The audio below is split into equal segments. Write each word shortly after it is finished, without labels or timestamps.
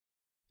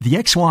The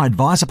XY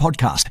Advisor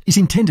podcast is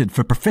intended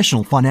for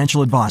professional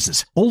financial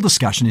advisors. All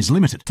discussion is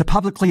limited to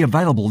publicly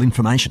available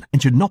information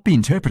and should not be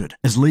interpreted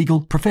as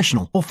legal,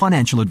 professional, or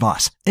financial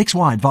advice.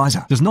 XY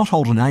Advisor does not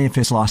hold an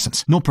AFS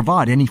license nor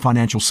provide any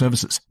financial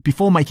services.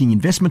 Before making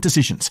investment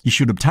decisions, you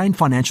should obtain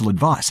financial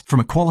advice from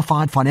a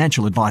qualified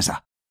financial advisor.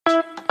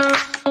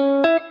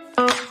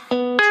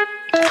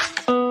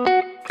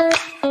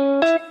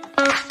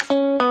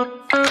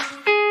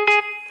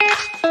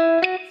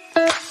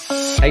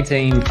 Hey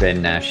team,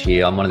 Ben Nash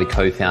here. I'm one of the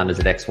co-founders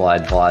at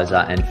XY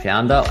Advisor and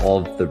founder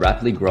of the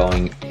rapidly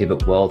growing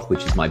Pivot Wealth,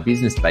 which is my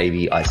business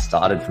baby. I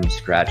started from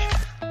scratch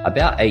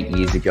about 8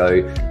 years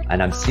ago,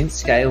 and I've since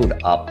scaled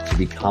up to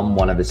become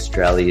one of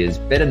Australia's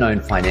better known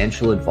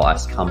financial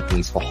advice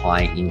companies for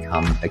high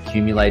income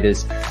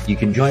accumulators. You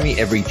can join me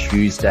every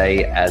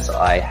Tuesday as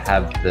I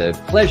have the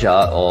pleasure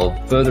of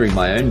furthering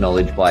my own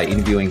knowledge by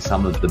interviewing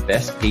some of the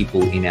best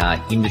people in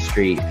our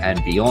industry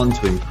and beyond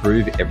to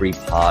improve every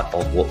part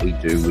of what we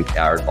do with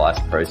our advice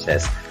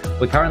process.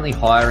 We're currently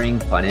hiring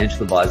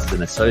financial advisors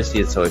and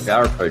associates, so if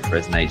our approach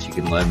resonates, you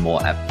can learn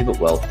more at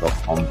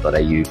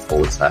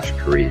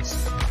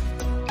pivotwealth.com.au/careers.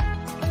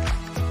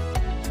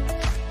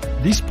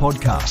 This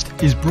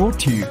podcast is brought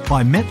to you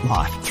by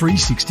MetLife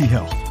 360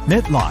 Health.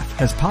 MetLife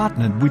has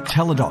partnered with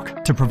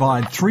Teladoc to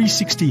provide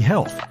 360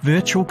 Health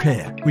virtual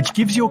care, which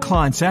gives your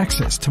clients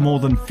access to more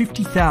than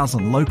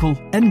 50,000 local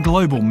and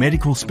global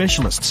medical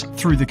specialists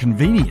through the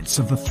convenience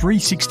of the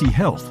 360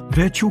 Health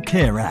virtual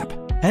care app.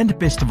 And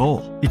best of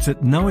all, it's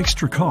at no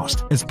extra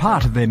cost as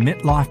part of their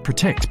MetLife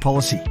Protect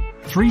policy.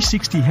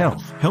 360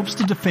 Health helps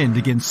to defend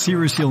against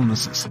serious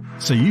illnesses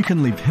so you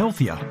can live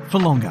healthier for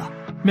longer.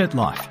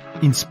 MetLife,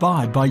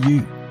 inspired by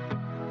you.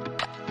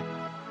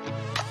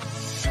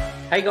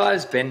 Hey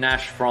guys, Ben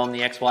Nash from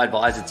the XY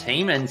Advisor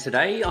team, and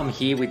today I'm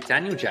here with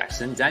Daniel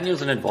Jackson.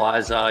 Daniel's an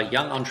advisor,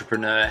 young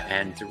entrepreneur,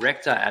 and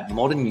director at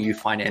Modern You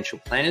Financial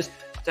Planners.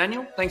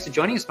 Daniel, thanks for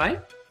joining us, mate.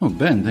 Oh,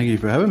 Ben, thank you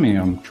for having me.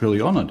 I'm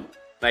truly honoured.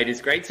 Mate,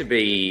 it's great to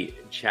be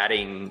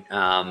chatting.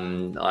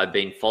 I've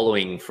been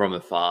following from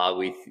afar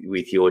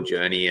with your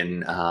journey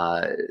and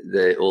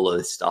all of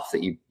the stuff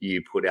that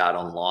you put out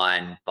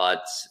online.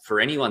 But for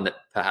anyone that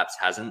perhaps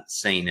hasn't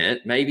seen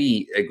it,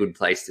 maybe a good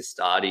place to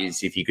start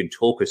is if you could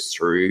talk us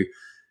through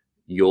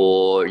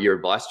your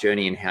advice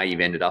journey and how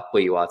you've ended up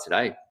where you are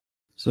today.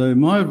 So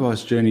my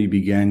advice journey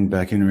began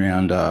back in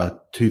around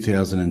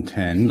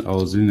 2010. I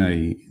was in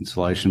a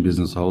installation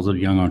business. I was a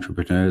young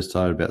entrepreneur,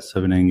 started about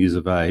 17 years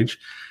of age.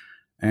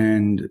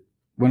 And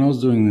when I was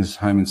doing this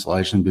home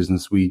installation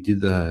business, we did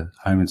the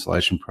home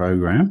installation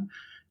program.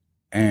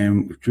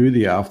 And through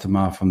the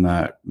aftermath from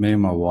that, me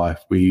and my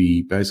wife,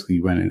 we basically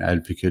went and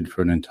advocated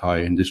for an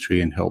entire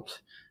industry and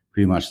helped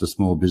pretty much the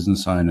small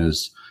business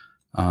owners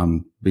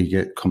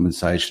get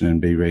compensation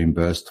and be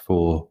reimbursed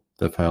for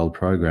the failed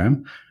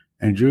program.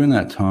 And during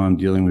that time,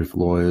 dealing with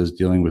lawyers,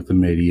 dealing with the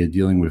media,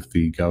 dealing with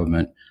the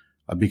government,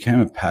 I became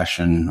a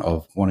passion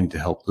of wanting to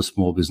help the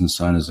small business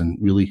owners and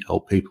really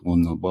help people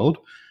in the world.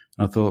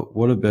 I thought,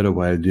 what a better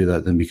way to do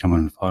that than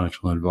becoming a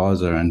financial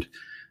advisor. And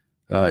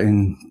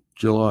in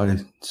July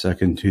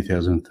 2nd,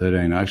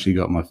 2013, I actually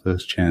got my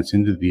first chance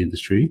into the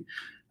industry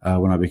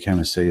when I became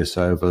a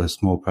CSO of a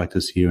small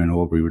practice here in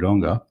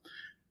Albury-Wodonga.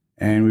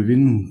 And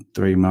within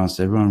 3 months,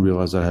 everyone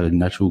realized I had a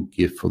natural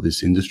gift for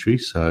this industry.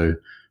 So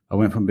I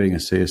went from being a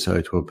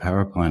CSO to a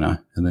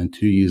paraplanner. And then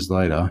 2 years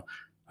later,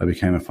 I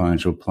became a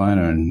financial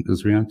planner. And it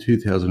was around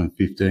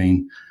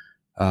 2015.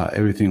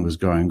 Everything was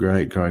going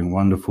great, going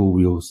wonderful.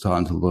 We were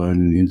starting to learn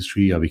in the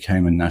industry. I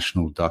became a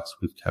national Dux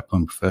with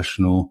Kaplan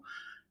Professional.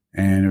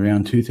 And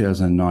around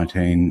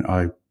 2019,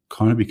 I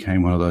kind of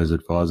became one of those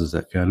advisors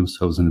that found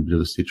themselves in a bit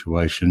of a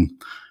situation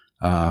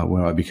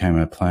where I became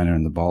a planner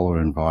in the bowler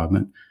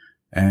environment.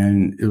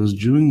 And it was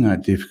during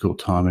that difficult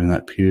time and in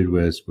that period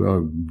where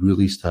I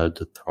really started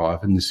to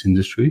thrive in this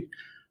industry.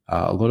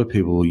 A lot of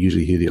people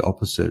usually hear the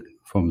opposite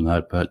from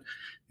that, but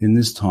in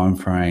this time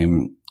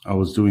frame, I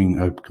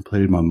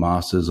completed my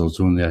master's. I was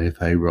doing the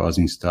AFA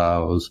Rising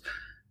Star. I was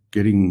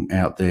getting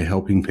out there,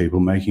 helping people,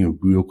 making a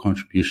real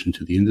contribution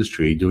to the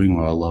industry, doing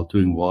what I love,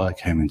 doing why I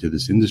came into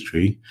this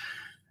industry.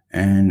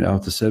 And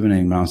after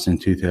 17 months in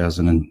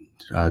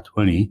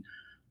 2020,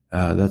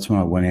 that's when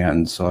I went out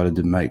and decided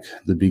to make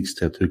the big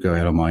step to go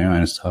out on my own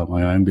and start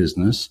my own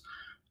business.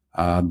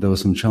 There were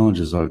some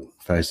challenges I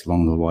faced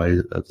along the way.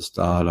 At the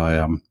start,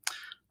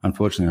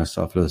 unfortunately, I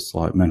suffered a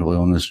slight mental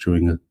illness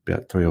during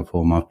about 3 or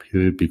 4 month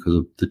period because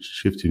of the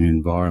shift in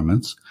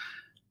environments.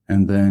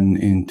 And then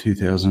in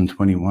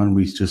 2021,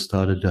 we just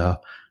started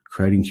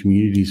creating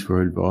communities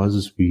for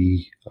advisors.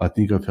 I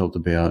think I've helped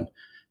about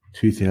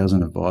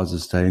 2,000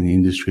 advisors stay in the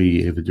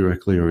industry, either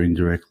directly or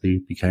indirectly,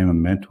 became a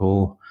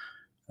mentor,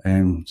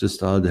 and just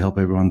started to help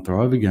everyone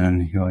thrive again.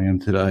 Here I am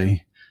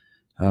today,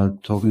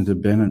 talking to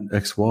Ben at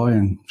XY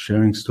and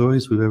sharing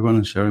stories with everyone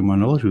and sharing my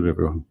knowledge with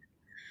everyone.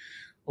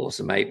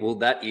 Awesome, mate. Well,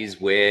 that is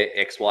where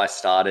XY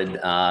started.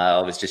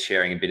 I was just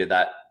sharing a bit of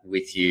that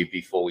with you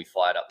before we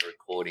fired up the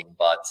recording,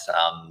 but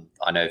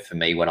I know for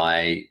me, when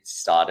I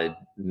started,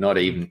 not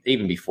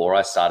even before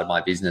I started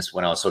my business,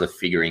 when I was sort of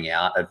figuring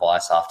out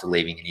advice after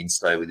leaving an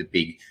insto with a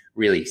big,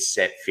 really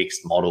set,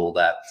 fixed model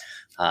that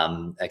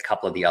a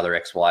couple of the other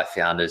XY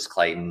founders,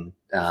 Clayton,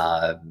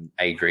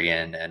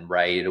 Adrian, and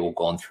Ray, had all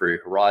gone through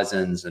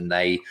Horizons, and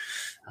they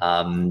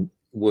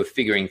were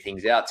figuring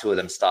things out. Two of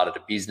them started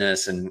a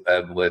business and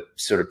were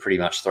sort of pretty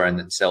much throwing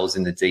themselves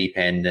in the deep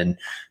end. And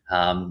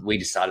we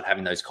just started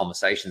having those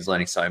conversations,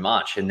 learning so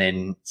much, and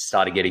then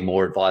started getting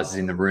more advisors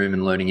in the room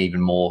and learning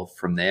even more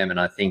from them. And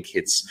I think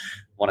it's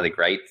one of the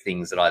great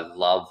things that I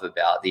love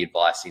about the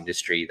advice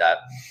industry, that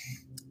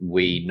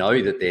we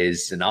know that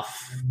there's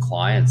enough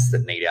clients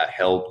that need our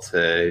help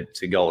to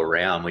go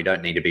around. We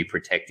don't need to be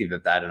protective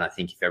of that. And I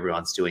think if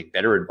everyone's doing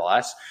better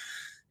advice,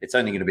 it's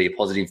only going to be a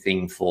positive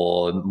thing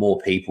for more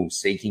people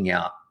seeking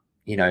out,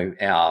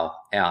 our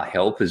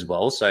help as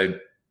well. So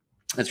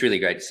that's really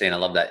great to see, and I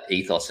love that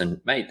ethos.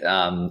 And mate,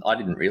 I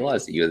didn't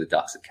realize that you were the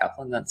Ducks at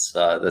Kaplan. That's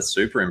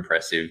super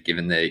impressive,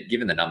 given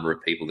the number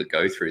of people that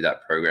go through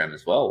that program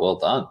as well. Well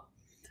done.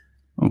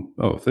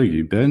 Oh, thank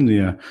you, Ben.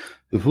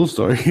 The full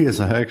story is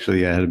I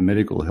actually had a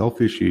medical health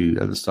issue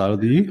at the start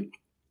of the year,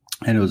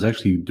 and it was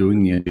actually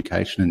doing the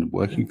education and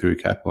working through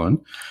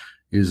Kaplan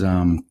is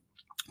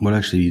what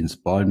actually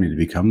inspired me to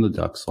become the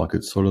Ducks. Like,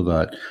 it's sort of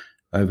that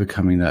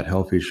overcoming that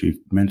health issue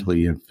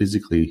mentally and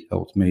physically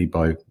helped me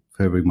by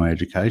furthering my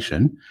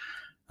education.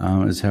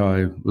 Is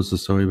the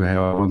story about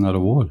how I won that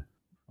award.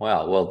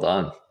 Wow, well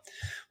done.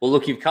 Well,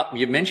 look,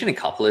 you've mentioned a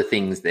couple of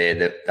things there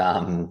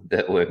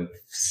that were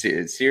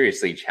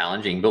seriously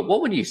challenging. But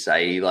what would you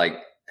say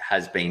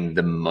has been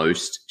the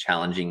most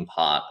challenging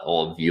part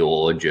of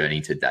your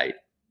journey to date?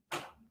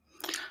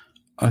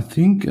 I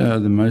think the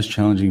most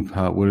challenging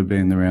part would have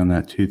been around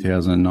that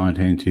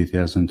 2019,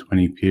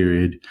 2020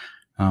 period,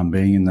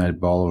 being in that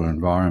Ebola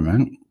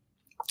environment.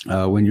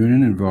 When you're in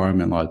an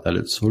environment like that,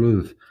 it's sort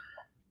of,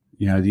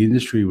 the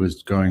industry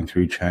was going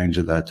through change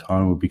at that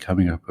time. We're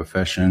becoming a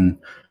profession.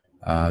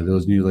 There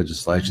was new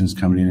legislations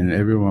coming in and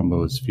everyone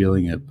was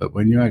feeling it. But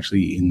when you're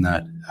actually in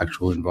that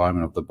actual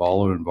environment of the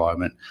Ebola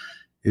environment,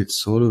 it's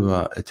sort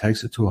of, it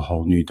takes it to a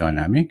whole new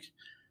dynamic.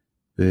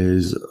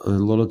 There's a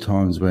lot of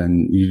times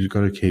when you've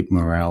got to keep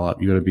morale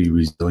up. You've got to be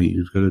resilient.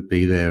 You've got to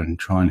be there and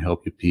try and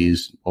help your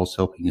peers whilst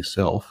helping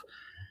yourself.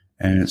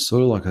 And it's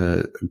sort of like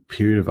a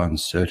period of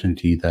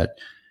uncertainty that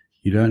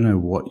you don't know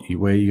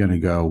where you're going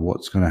to go,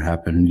 what's going to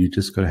happen. You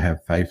just got to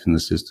have faith in the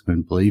system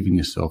and believe in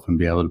yourself and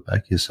be able to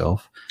back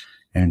yourself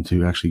and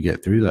to actually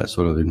get through that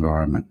sort of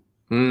environment.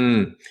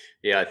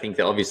 Yeah, I think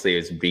that obviously it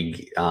was a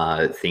big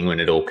thing when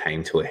it all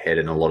came to a head,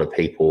 and a lot of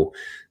people,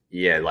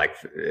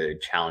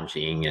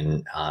 challenging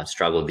and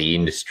struggled the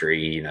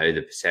industry,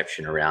 the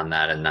perception around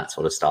that and that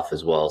sort of stuff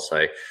as well.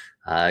 So,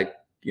 a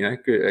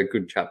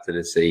good chapter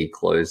to see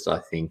closed, I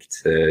think,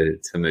 to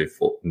move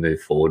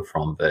forward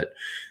from. But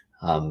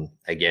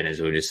again, as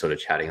we were just sort of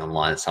chatting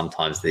online,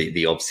 sometimes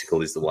the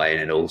obstacle is the way,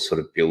 and it all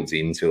sort of builds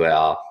into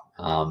our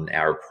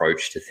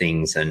approach to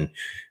things, and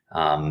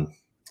what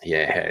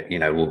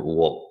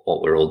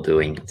we're all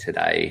doing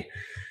today.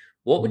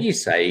 What would you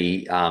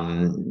say,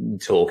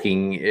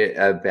 talking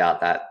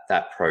about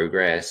that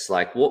progress,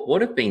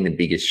 what have been the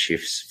biggest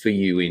shifts for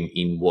you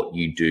in what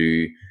you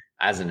do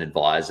as an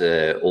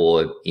advisor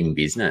or in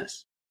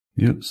business?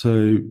 Yeah,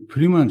 so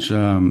pretty much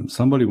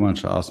somebody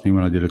once asked me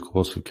when I did a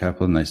course with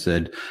Kaplan, they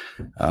said,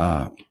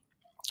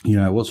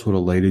 what sort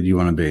of leader do you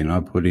want to be? And I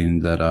put in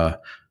that, I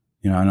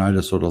know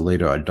the sort of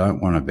leader I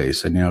don't want to be,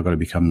 so now I've got to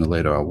become the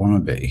leader I want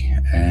to be.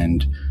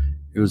 And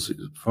it was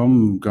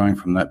from going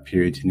from that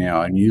period to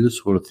now, I knew the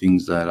sort of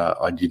things that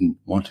I didn't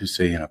want to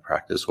see in a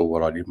practice, or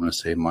what I didn't want to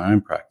see in my own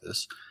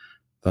practice,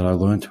 that I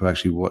learned to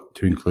actually what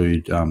to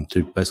include,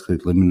 to basically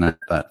eliminate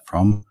that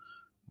from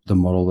the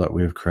model that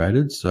we've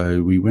created.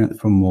 So we went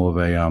from more of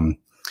a,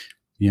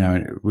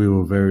 we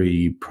were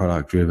very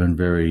product driven,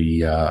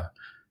 very, it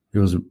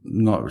was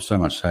not so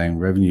much saying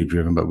revenue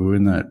driven, but we were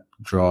in that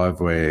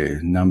drive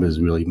where numbers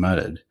really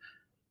mattered,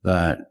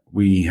 that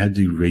we had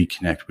to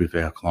reconnect with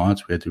our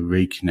clients. We had to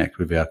reconnect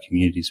with our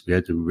communities. We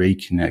had to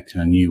reconnect in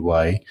a new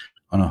way,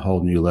 on a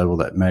whole new level,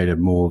 that made it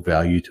more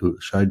value to,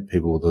 showed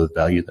people the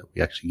value that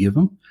we actually give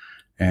them.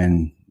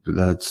 And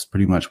that's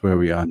pretty much where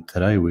we are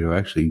today. We are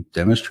actually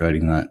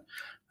demonstrating that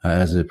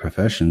as a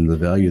profession, the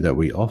value that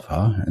we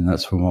offer. And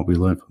that's from what we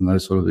learned from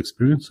those sort of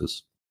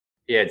experiences.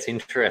 Yeah, it's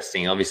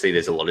interesting. Obviously,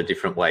 there's a lot of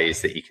different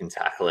ways that you can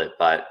tackle it,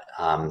 but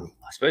I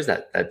suppose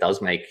that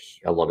does make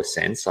a lot of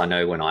sense. I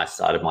know when I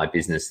started my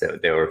business,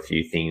 there were a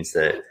few things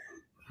that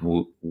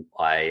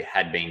I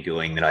had been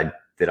doing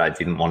that I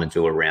didn't want to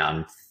do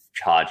around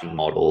charging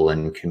model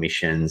and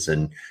commissions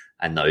and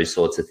those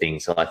sorts of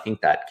things. So I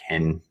think that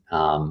can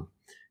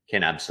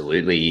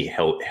absolutely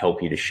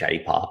help you to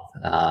shape up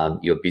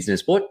your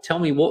business. Tell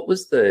me, what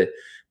was the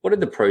what did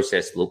the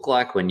process look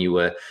like when you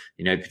were,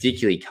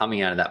 particularly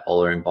coming out of that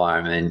bowler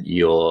environment?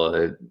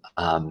 You're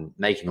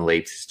making a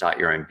leap to start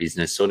your own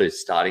business, sort of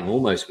starting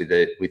almost with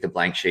a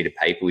blank sheet of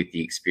paper with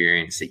the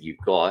experience that you've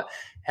got.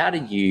 How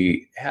did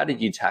you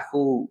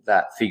tackle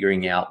that,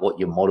 figuring out what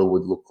your model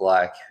would look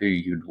like, who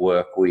you'd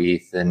work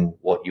with, and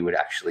what you would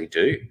actually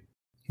do?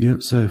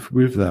 Yep. So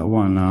with that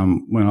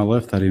one, when I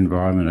left that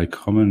environment,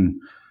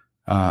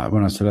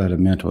 when I said I had a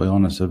mental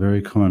illness, a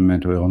very common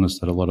mental illness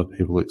that a lot of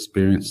people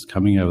experienced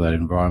coming out of that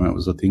environment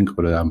was a thing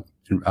called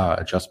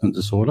adjustment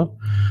disorder.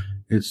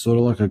 It's sort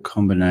of like a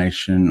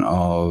combination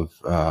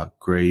of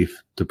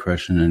grief,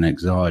 depression, and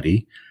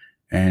anxiety.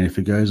 And if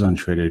it goes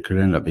untreated, it could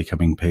end up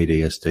becoming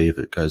PTSD if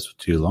it goes for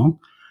too long.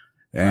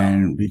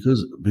 And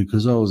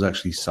because I was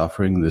actually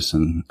suffering this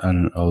and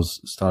I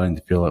was starting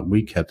to feel like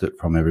we kept it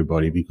from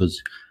everybody,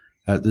 because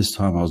at this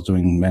time I was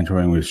doing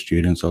mentoring with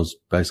students. I was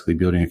basically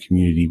building a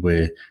community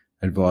where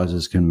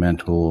advisors can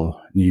mentor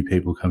new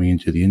people coming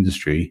into the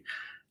industry,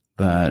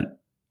 that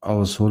I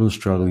was sort of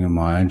struggling in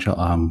my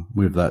own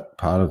with that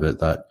part of it,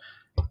 that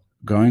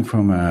going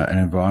from an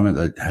environment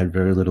that had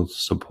very little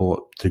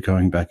support to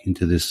going back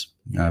into this,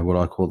 what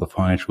I call the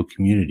financial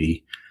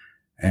community,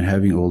 and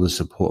having all the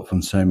support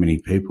from so many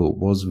people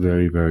was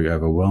very, very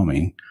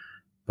overwhelming.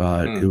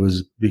 But it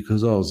was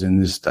because I was in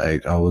this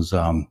state, I was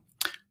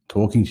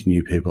talking to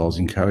new people, I was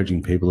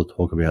encouraging people to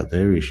talk about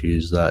their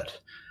issues, that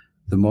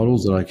the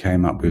models that I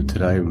came up with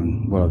today,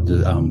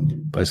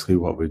 and basically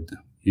what we're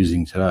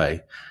using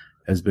today,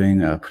 has been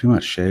pretty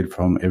much shared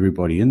from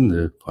everybody in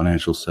the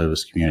financial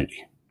service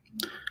community.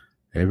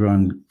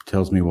 Everyone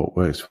tells me what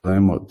works for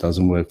them, what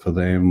doesn't work for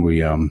them.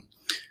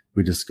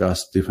 We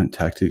discuss different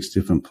tactics,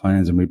 different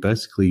plans, and we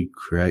basically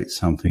create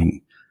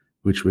something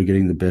which we're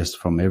getting the best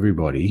from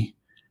everybody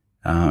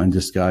and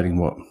discarding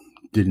what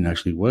didn't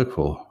actually work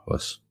for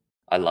us.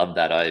 I love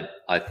that.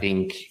 I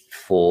think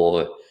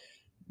for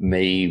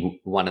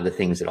me, one of the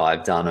things that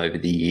I've done over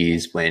the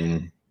years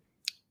when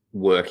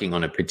working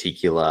on a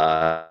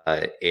particular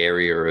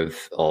area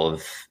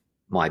of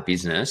my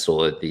business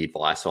or the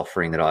advice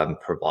offering that I'm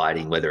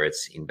providing, whether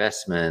it's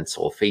investments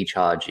or fee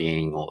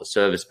charging or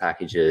service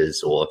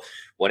packages or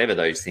whatever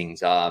those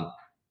things are,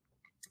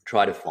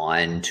 try to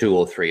find 2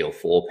 or 3 or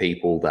 4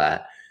 people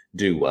that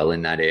do well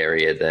in that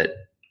area that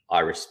I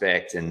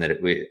respect and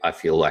that I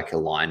feel like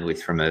aligned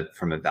with from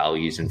a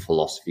values and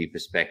philosophy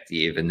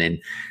perspective, and then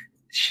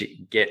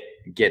get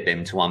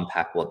them to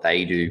unpack what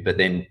they do, but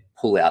then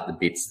pull out the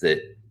bits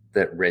that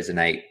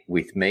resonate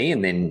with me,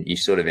 and then you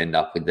sort of end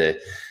up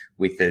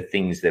with the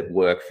things that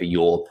work for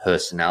your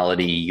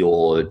personality,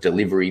 your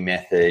delivery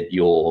method,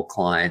 your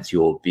clients,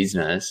 your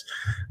business.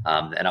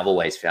 And I've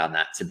always found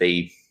that to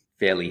be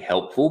fairly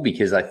helpful,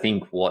 because I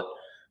think what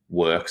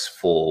works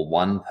for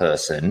one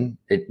person,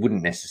 it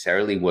wouldn't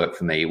necessarily work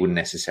for me. It wouldn't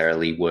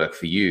necessarily work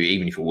for you.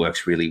 Even if it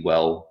works really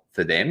well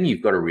for them,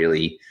 you've got to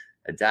really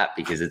adapt,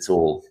 because it's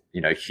all,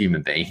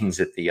 human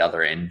beings at the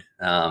other end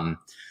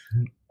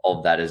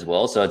of that as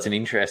well. So it's an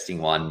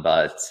interesting one,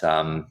 but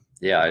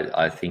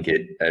I think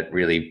it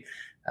really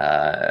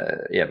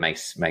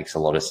makes a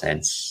lot of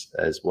sense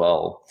as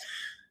well.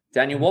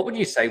 Daniel, what would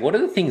you say? What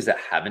are the things that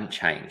haven't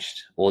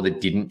changed or that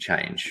didn't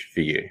change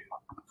for you?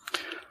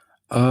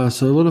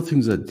 So a lot of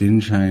things that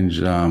didn't change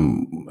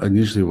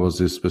initially was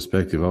this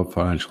perspective of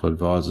financial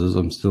advisors.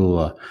 I'm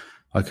still,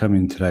 I come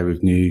in today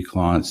with new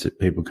clients,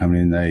 people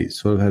coming in, they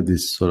sort of have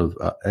this sort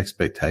of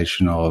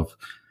expectation of,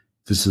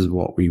 this is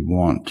what we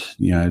want,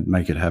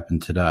 make it happen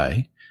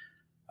today.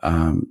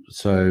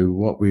 So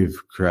what we've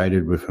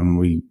created with them,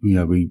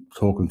 we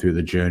talk them through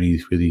the journey,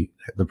 through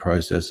the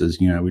processes.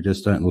 We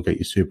just don't look at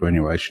your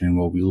superannuation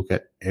anymore. We look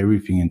at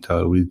everything in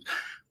total.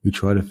 We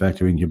try to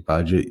factor in your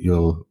budget,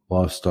 your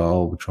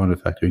lifestyle. We're trying to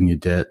factor in your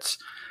debts,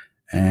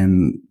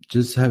 and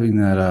just having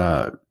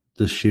that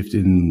the shift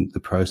in the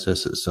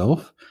process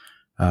itself.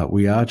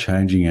 We are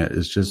changing it.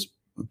 It's just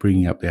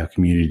bringing up our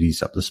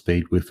communities up to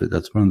speed with it.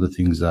 That's one of the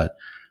things that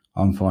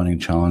I'm finding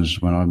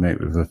challenged when I meet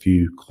with a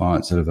few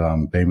clients that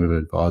have been with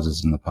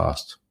advisors in the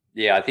past.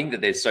 Yeah, I think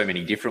that there's so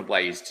many different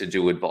ways to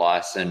do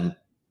advice, and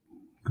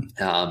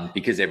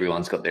because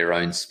everyone's got their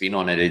own spin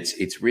on it,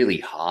 it's really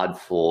hard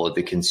for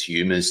the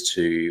consumers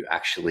to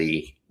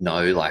actually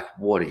know, like,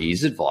 what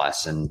is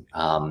advice and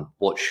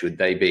what should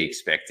they be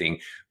expecting.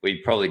 We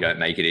probably don't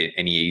make it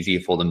any easier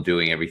for them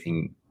doing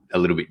everything a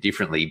little bit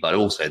differently, but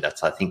also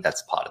I think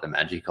that's part of the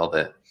magic of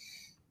it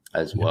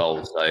as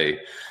well. So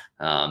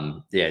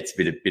it's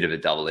a bit of a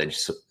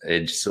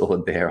double-edged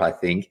sword there, I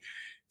think.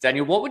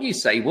 Daniel, what would you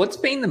say, what's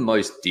been the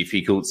most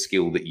difficult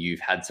skill that you've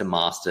had to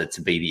master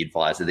to be the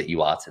advisor that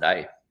you are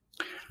today?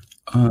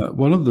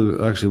 One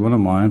of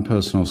my own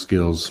personal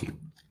skills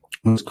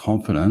was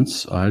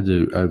confidence. I had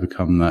to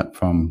overcome that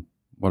from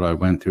what I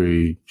went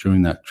through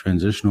during that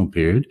transitional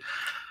period.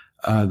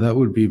 That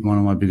would be one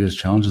of my biggest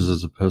challenges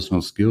as a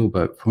personal skill,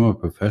 but from a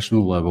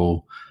professional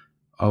level,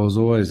 I was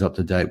always up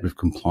to date with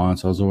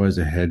compliance. I was always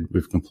ahead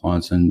with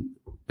compliance, and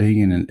being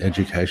in an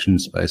education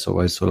space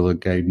always sort of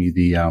gave me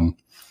the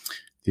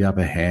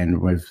upper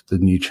hand with the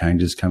new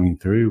changes coming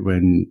through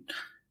when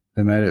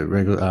they made it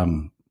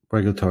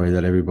regulatory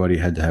that everybody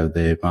had to have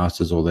their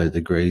masters or their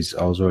degrees.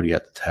 I was already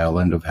at the tail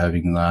end of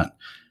having that.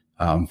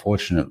 I'm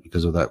fortunate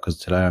because of that, because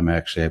today I'm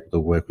actually able to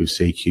work with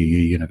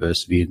CQU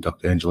University and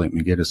Dr. Angelique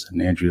McGuinness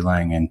and Andrew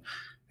Lang and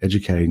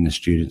educating the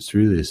students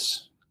through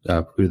this,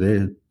 through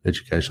their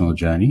educational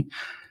journey.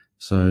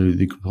 So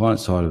the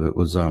compliance side of it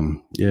was,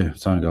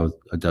 something I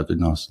adapted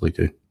nicely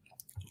to.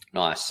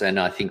 Nice. And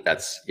I think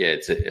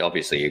it's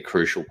obviously a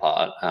crucial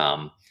part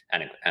and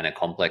a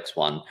complex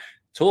one.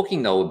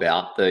 Talking though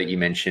about you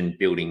mentioned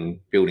building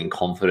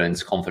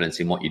confidence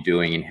in what you're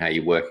doing and how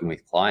you're working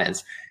with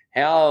clients.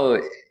 How,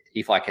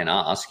 if I can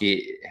ask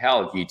you,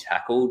 how have you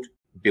tackled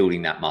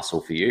building that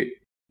muscle for you?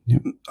 Yeah,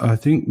 I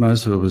think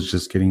most of it was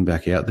just getting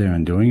back out there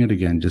and doing it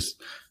again,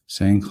 just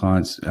seeing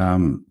clients,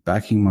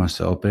 backing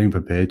myself, being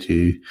prepared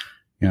to,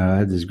 I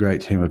had this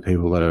great team of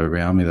people that are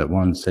around me that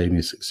wanted to see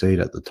me succeed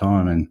at the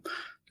time, and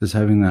just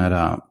having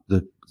that,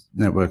 the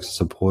network of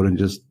support and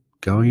just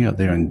going out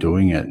there and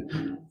doing it.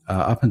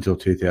 Up until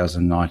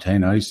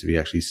 2019, I used to be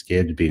actually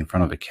scared to be in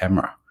front of a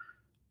camera.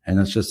 And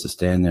that's just to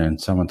stand there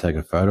and someone take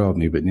a photo of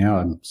me. But now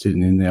I'm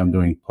sitting in there, I'm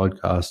doing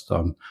podcasts,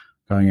 I'm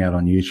going out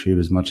on YouTube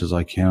as much as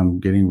I can, I'm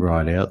getting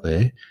right out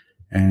there.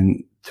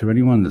 And to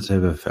anyone that's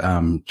ever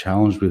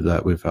challenged with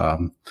that, with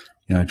trying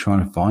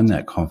to find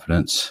that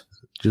confidence,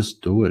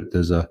 just do it.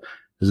 There's a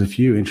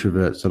few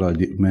introverts that I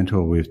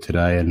mentor with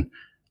today, and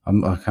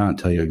I can't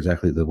tell you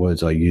exactly the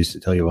words I used to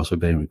tell you what's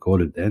being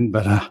recorded then,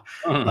 but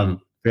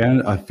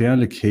I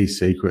found a key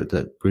secret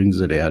that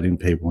brings it out in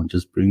people and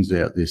just brings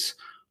out this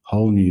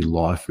whole new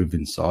life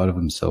within inside of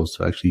themselves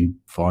to actually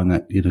find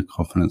that inner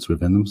confidence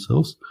within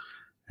themselves.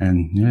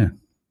 And yeah,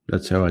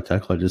 that's how I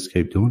tackle it. I just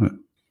keep doing it.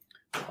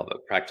 Oh,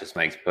 but practice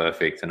makes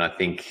perfect. And I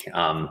think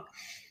a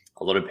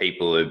lot of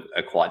people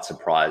are quite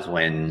surprised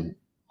when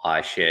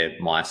I share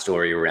my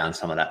story around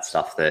some of that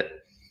stuff that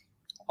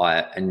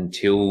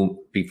until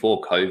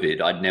before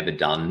COVID, I'd never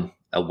done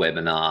a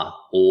webinar,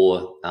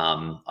 or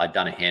I'd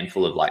done a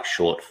handful of like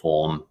short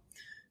form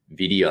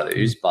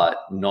videos, but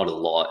not a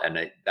lot.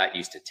 And that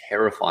used to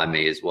terrify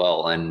me as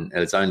well. And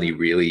it's only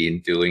really in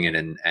doing it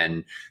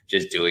and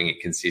just doing it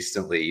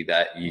consistently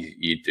that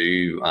you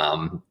do,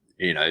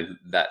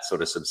 that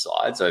sort of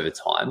subsides over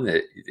time,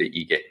 that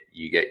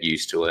you get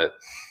used to it,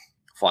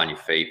 find your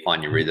feet,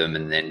 find your rhythm,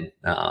 and then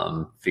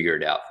figure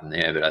it out from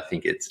there. But I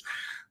think it's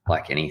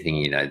like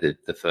anything,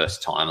 the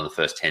first time or the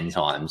first 10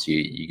 times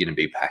you're going to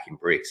be packing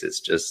bricks.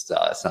 It's just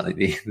something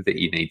that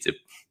you need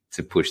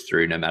to push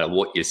through, no matter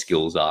what your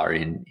skills are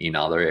in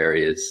other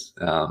areas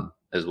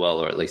as well,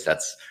 or at least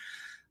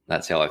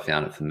that's how I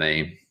found it for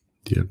me.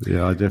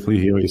 Yeah, I definitely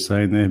hear what you're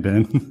saying there,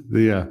 Ben.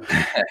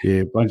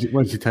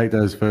 Once you take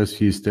those first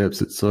few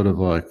steps, it's sort of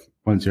like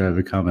once you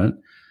overcome it,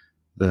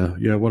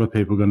 what are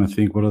people going to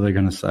think? What are they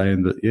going to say?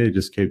 And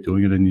just keep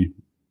doing it,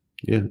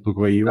 and look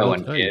where you are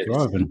today,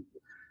 driving.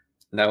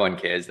 No one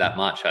cares that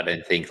much, I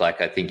don't think. I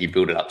think you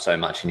build it up so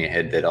much in your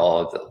head that,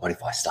 what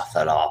if I stuff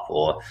that up,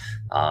 or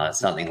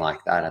something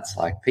like that. It's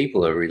like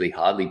people are really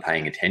hardly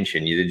paying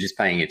attention. You're just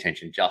paying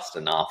attention just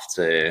enough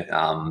to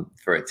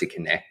for it to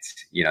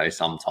connect,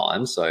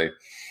 sometimes. So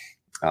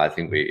I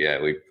think we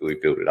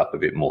build it up a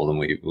bit more than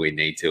we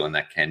need to, and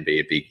that can be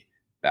a big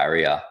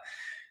barrier.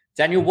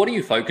 Daniel, what are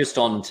you focused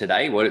on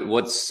today?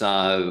 What's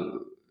your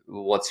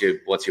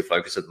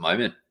focus at the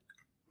moment?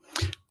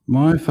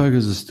 My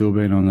focus has still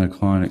been on the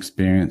client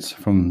experience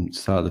from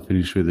start to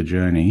finish with the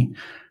journey.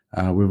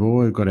 We've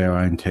all got our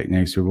own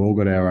techniques. We've all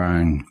got our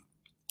own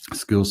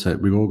skill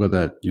set. We've all got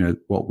that,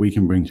 what we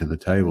can bring to the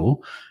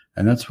table.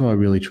 And that's where I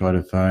really try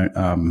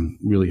to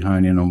really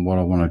hone in on what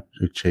I want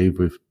to achieve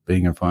with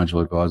being a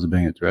financial advisor,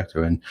 being a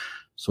director, and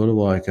sort of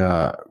like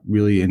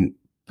really in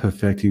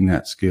perfecting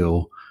that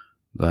skill,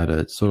 that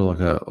it's sort of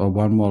like a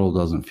one model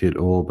doesn't fit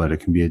all, but it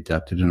can be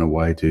adapted in a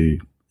way to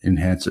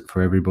enhance it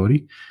for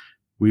everybody.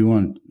 We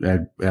want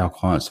our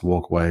clients to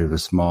walk away with a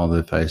smile on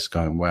their face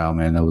going, wow,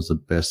 man, that was the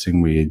best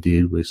thing we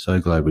did. We're so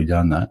glad we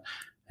done that.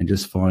 And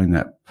just finding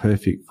that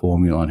perfect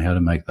formula on how to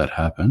make that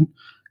happen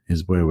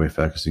is where we're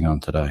focusing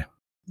on today.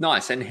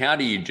 Nice. And how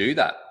do you do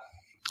that?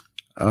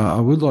 I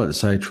would like to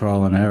say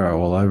trial and error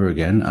all over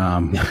again,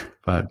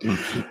 but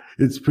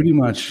it's pretty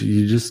much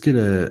you just get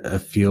a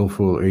feel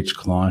for each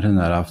client, and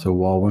that after a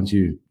while, once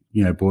you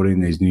brought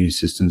in these new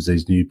systems,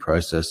 these new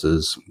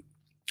processes,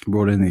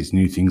 brought in these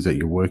new things that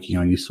you're working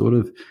on,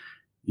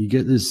 you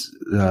get this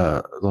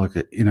like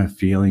an inner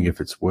feeling if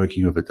it's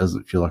working or if it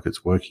doesn't feel like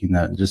it's working,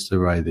 that just the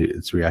way that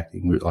it's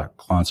reacting, like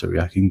clients are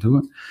reacting to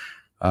it.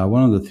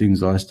 One of the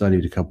things I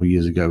studied a couple of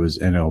years ago was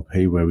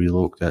NLP, where we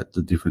looked at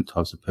the different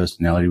types of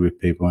personality with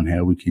people and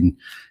how we can,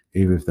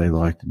 either if they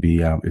like to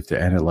be, if they're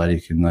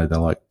analytic and they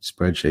like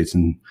spreadsheets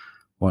and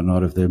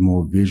whatnot, if they're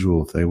more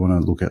visual, if they want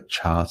to look at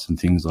charts and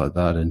things like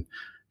that. And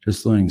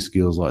just learning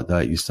skills like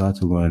that, you start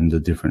to learn the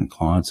different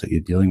clients that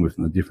you're dealing with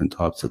and the different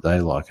types that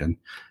they like, and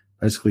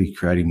basically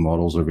creating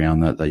models around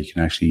that you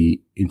can actually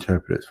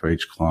interpret it for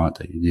each client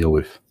that you deal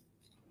with.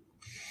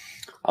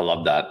 I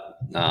love that.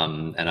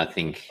 And I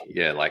think,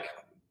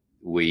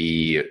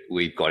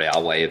 we've got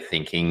our way of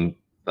thinking,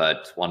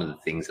 but one of the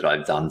things that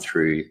I've done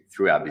through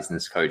our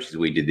business coach is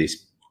we did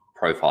this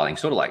profiling,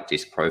 sort of like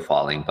disc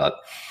profiling, but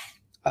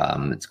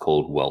it's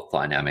called Wealth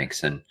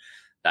Dynamics, and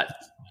that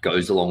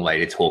goes a long way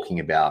to talking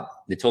about,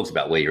 it talks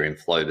about where you're in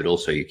flow, but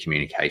also your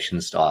communication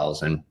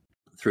styles. And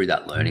through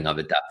that learning, I've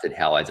adapted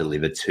how I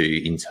deliver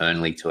to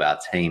internally to our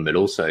team, but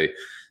also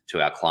to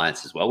our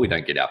clients as well. We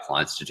don't get our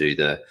clients to do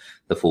the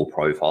full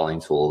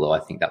profiling tool, although I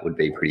think that would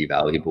be pretty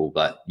valuable,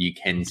 but you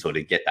can sort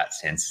of get that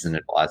sense as an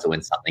advisor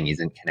when something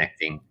isn't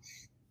connecting.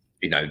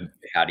 You know,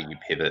 how do you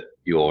pivot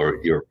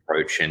your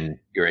approach and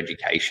your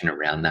education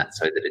around that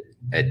so that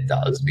it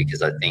does?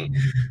 Because I think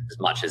as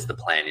much as the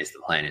plan is the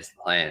plan is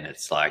the plan,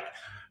 it's like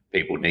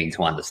people need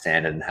to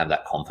understand it and have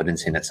that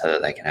confidence in it so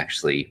that they can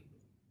actually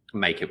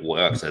make it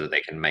work, so that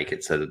they can make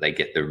it so that they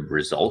get the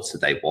results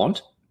that they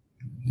want.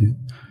 Yeah.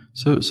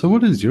 So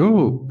what is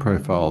your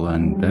profile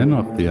then, Ben,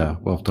 of the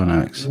Wealth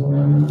Dynamics?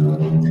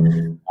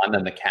 I'm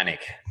a mechanic.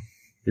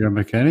 You're a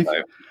mechanic?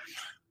 So,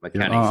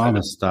 mechanic. Yeah, I'm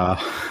a star.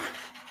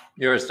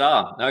 You're a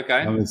star.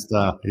 Okay. I'm a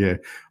star, yeah.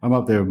 I'm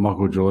up there with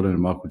Michael Jordan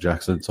and Michael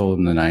Jackson. It's all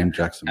in the name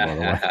Jackson, by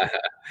the way.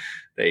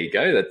 There you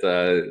go.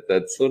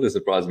 That sort of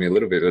surprised me a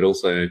little bit, but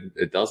also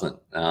it doesn't.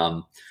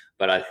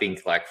 But I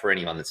think, like, for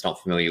anyone that's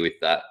not familiar with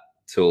that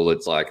tool,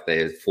 it's like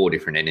there's 4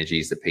 different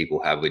energies that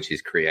people have, which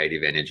is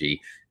creative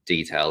energy,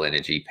 detail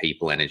energy,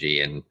 people energy,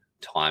 and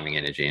timing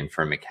energy. And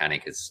for a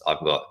mechanic, I've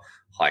got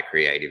high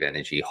creative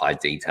energy, high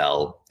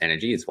detail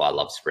energy. It's why I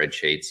love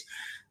spreadsheets.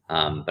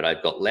 But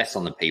I've got less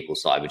on the people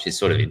side, which is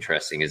sort of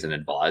interesting as an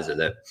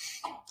advisor.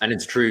 And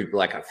it's true,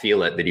 like I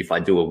feel it, that if I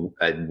do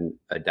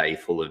a day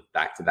full of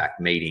back-to-back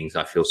meetings,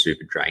 I feel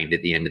super drained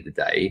at the end of the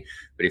day.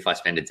 But if I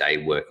spend a day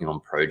working on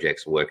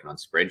projects or working on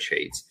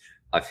spreadsheets,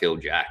 I feel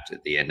jacked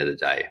at the end of the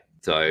day.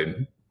 So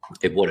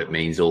what it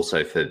means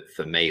also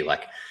for me,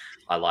 like,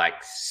 I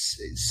like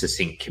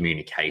succinct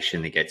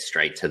communication that gets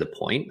straight to the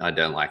point. I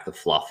don't like the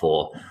fluff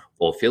or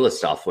filler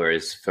stuff,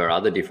 whereas for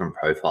other different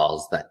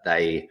profiles that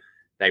they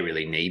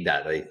really need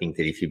that. They think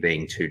that if you're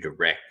being too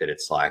direct, that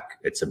it's like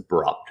it's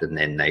abrupt, and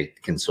then they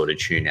can sort of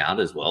tune out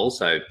as well.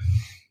 So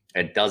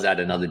it does add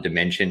another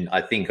dimension.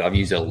 I think I've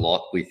used it a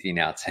lot within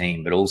our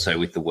team, but also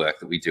with the work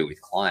that we do with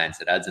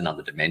clients, it adds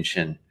another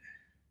dimension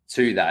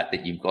to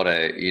that you've got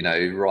to, you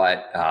know, right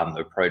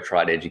approach,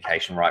 right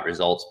education, right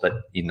results,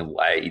 but in the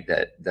way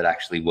that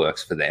actually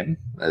works for them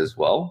as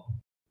well.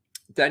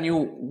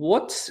 Daniel,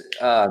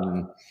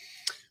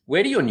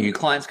 where do your new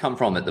clients come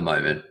from at the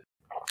moment?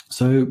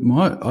 So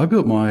I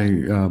built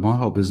my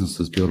whole business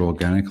is built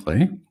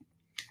organically,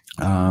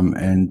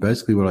 and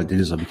basically what I did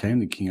is I became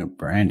the king of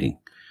branding.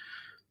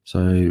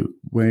 So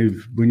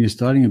when you're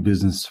starting a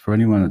business, for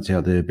anyone that's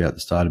out there about to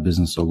start a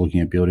business or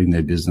looking at building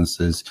their business,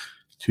 there's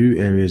 2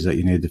 areas that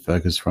you need to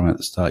focus from at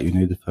the start. You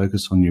need to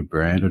focus on your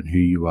brand, on who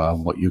you are,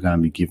 and what you're going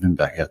to be giving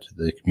back out to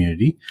the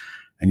community.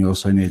 And you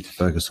also need to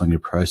focus on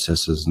your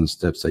processes and the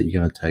steps that you're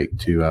going to take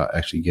to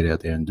actually get out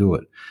there and do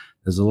it.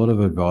 There's a lot of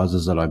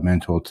advisors that I've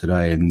mentored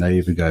today, and they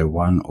either go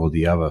one or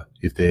the other.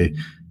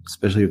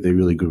 Especially if they're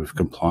really good with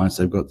compliance,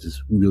 they've got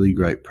this really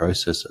great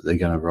process that they're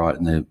going to write,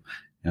 and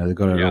they've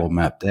got it all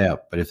mapped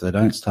out. But if they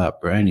don't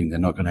start branding, they're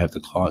not going to have the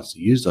clients to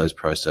use those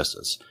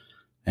processes,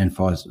 and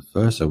vice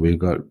versa. We've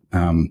got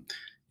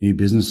new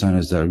business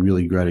owners that are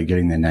really great at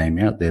getting their name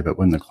out there, but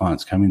when the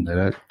clients come in, they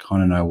don't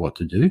kind of know what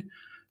to do.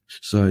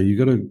 So you've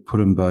got to put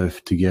them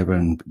both together,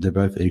 and they're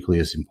both equally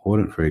as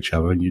important for each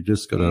other. And you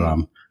just got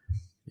to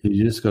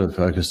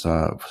focus.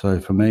 So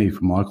for me,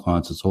 for my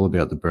clients, it's all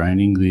about the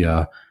branding.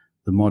 The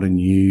modern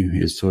you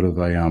is sort of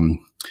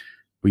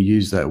we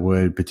use that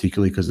word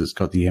particularly because it's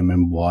got the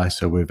MMY.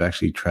 So we've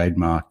actually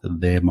trademarked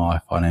that they're my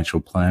financial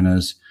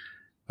planners.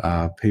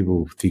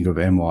 People think of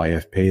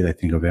MYFP, they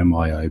think of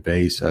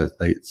MYOB, so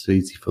it's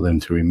easy for them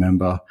to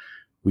remember.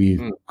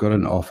 We've got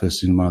an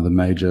office in one of the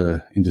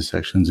major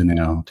intersections in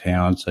our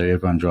town, so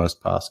everyone drives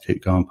past,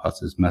 keep going past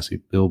this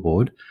massive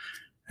billboard,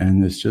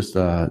 and it's just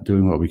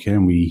doing what we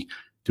can. We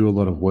do a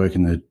lot of work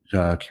in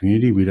the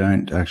community. We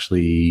don't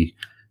actually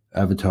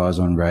advertise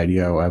on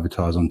radio or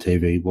advertise on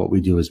TV. What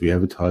we do is we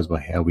advertise by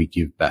how we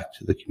give back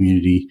to the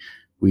community.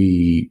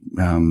 We're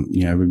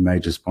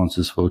major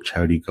sponsors for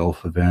charity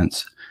golf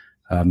events.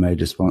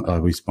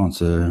 We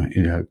sponsor,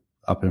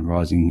 up and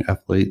rising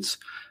athletes,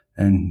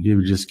 and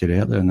you just get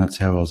out there, and that's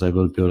how I was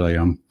able to build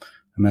a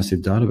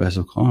massive database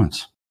of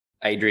clients.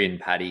 Adrian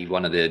Paddy,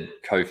 one of the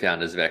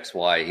co-founders of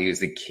XY, he was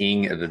the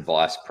king of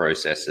advice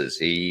processes.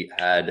 He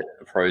had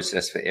a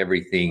process for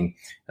everything,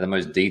 the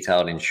most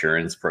detailed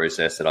insurance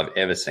process that I've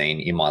ever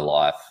seen in my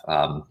life,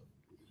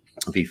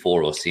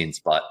 before or since.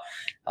 But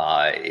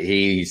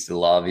he used to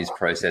love his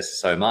process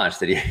so much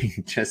that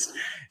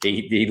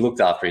he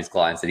looked after his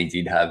clients that he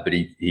did have, but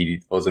he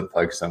wasn't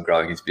focused on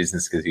growing his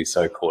business because he was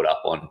so caught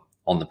up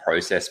on the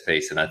process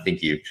piece. And I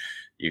think you've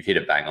hit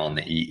it bang on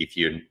that if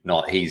you're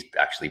not, he's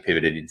actually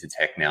pivoted into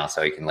tech now,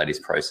 so he can let his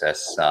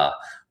process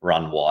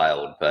run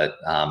wild. But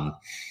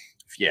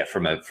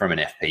from an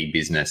FP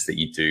business, that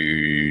you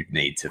do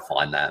need to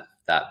find that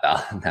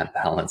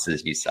balance,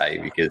 as you say,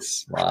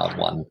 because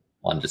one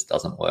just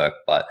doesn't work.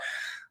 But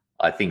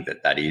I think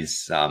that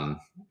is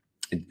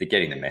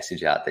getting the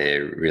message out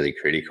there really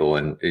critical,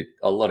 and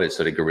a lot of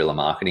sort of guerrilla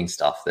marketing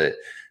stuff that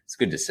it's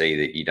good to see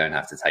that you don't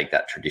have to take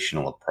that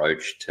traditional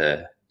approach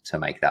to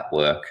make that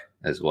work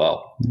as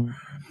well.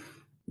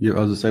 Yeah,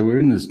 as I say, we're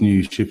in this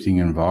new shifting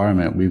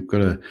environment. We've got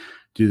to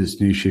do this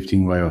new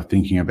shifting way of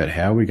thinking about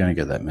how we're going to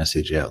get that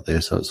message out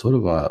there. So it sort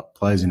of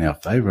plays in our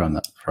favor on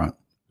that front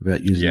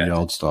about using the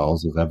old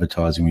styles of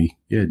advertising. We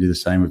do the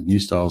same with new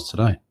styles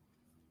today.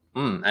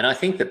 And I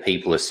think that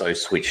people are so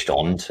switched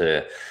on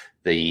to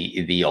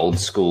the old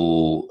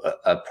school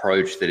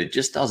approach that it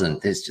just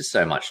doesn't, there's just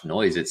so much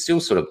noise. It still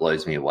sort of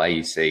blows me away.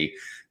 You see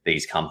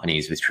these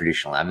companies with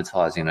traditional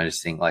advertising, and I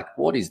just think, like,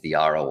 what is the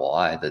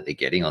ROI that they're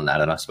getting on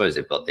that? And I suppose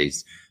they've got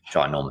these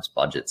ginormous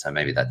budgets, so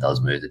maybe that does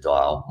move the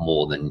dial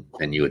more than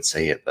you would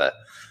see it. But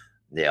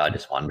yeah, I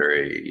just wonder,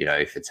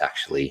 if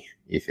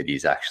it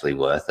is actually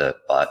worth it.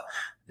 But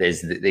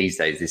these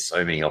days, there's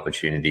so many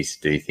opportunities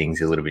to do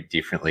things a little bit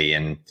differently,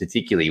 and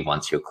particularly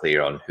once you're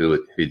clear on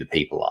who the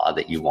people are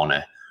that you want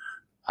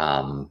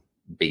to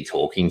be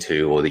talking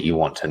to, or that you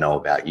want to know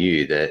about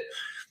you, that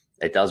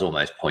it does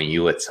almost point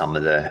you at some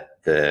of the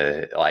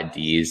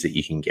ideas that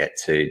you can get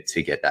to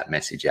get that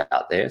message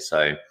out there.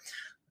 So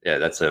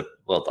yeah,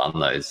 well done.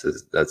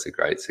 That's a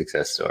great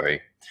success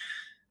story.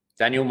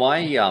 Daniel,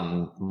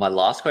 my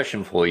last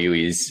question for you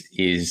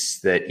is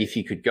that if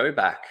you could go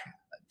back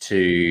to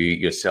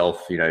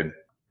yourself,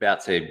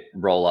 about to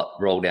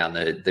roll down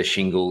the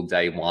shingle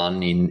day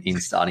one in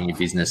starting your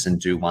business and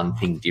do one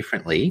thing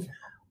differently,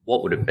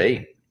 what would it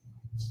be?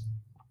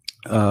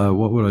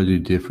 What would I do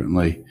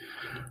differently?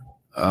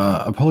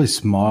 I'd probably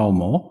smile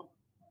more.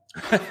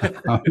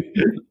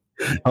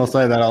 I'll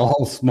say that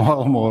I'll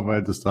smile more if I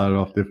had to start it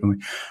off differently.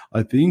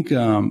 I think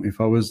if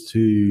I was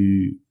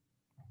to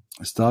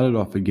start it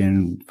off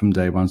again from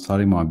day one,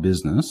 starting my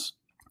business,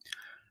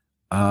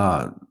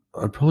 I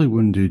probably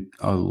wouldn't do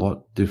a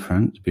lot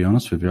different, to be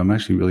honest with you. I'm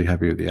actually really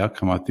happy with the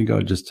outcome. I think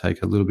I'd just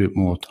take a little bit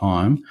more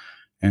time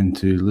and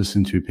to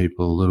listen to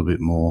people a little bit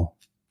more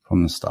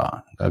from the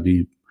start. That'd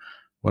be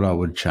what I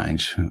would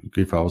change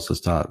if I was to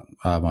start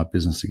my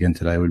business again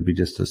today, would be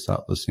just to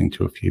start listening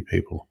to a few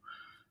people.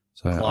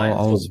 So I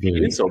was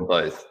peers or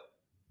both?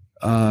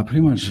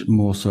 Pretty much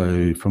more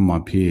so from my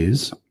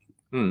peers.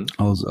 I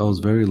was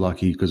very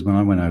lucky because when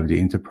I went over to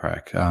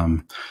Interprac,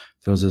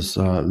 there was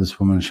this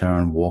woman,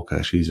 Sharon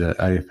Walker. She's an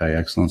AFA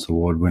Excellence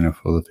Award winner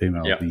for the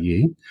Female of the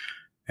Year.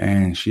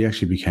 And she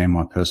actually became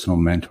my personal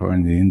mentor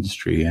in the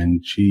industry.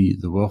 And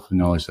the wealth of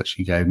knowledge that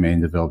she gave me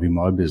in developing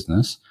my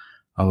business,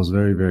 I was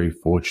very, very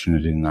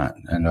fortunate in that.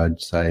 And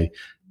I'd say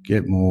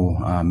get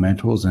more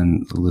mentors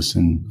and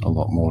listen a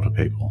lot more to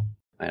people.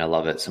 And I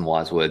love it. Some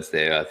wise words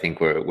there. I think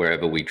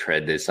wherever we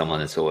tread, there's someone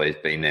that's always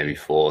been there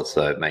before.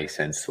 So it makes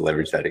sense to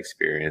leverage that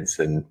experience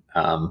and,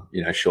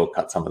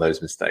 shortcut some of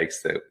those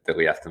mistakes that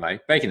we have to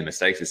make. Making the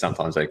mistakes is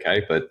sometimes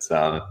okay, but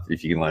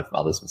if you can learn from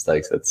others'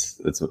 mistakes,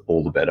 that's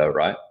all the better,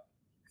 right?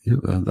 Yeah,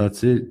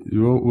 that's it. We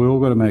all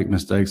got to make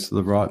mistakes,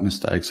 the right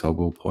mistakes. I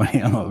will point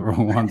out, not the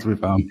wrong ones. We've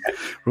got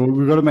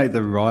to make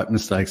the right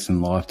mistakes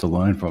in life to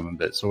learn from them.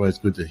 But it's always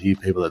good to hear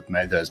people that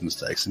made those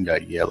mistakes and go,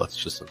 yeah, let's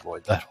just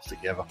avoid that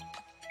altogether.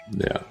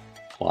 Yeah,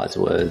 wise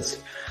words.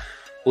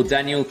 Well,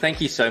 Daniel,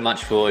 thank you so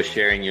much for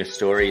sharing your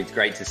story. It's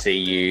great to see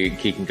you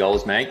kicking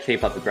goals, mate.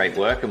 Keep up the great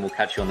work, and we'll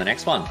catch you on the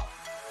next one.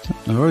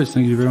 No worries.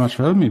 Thank you very much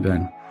for having me,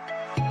 Ben.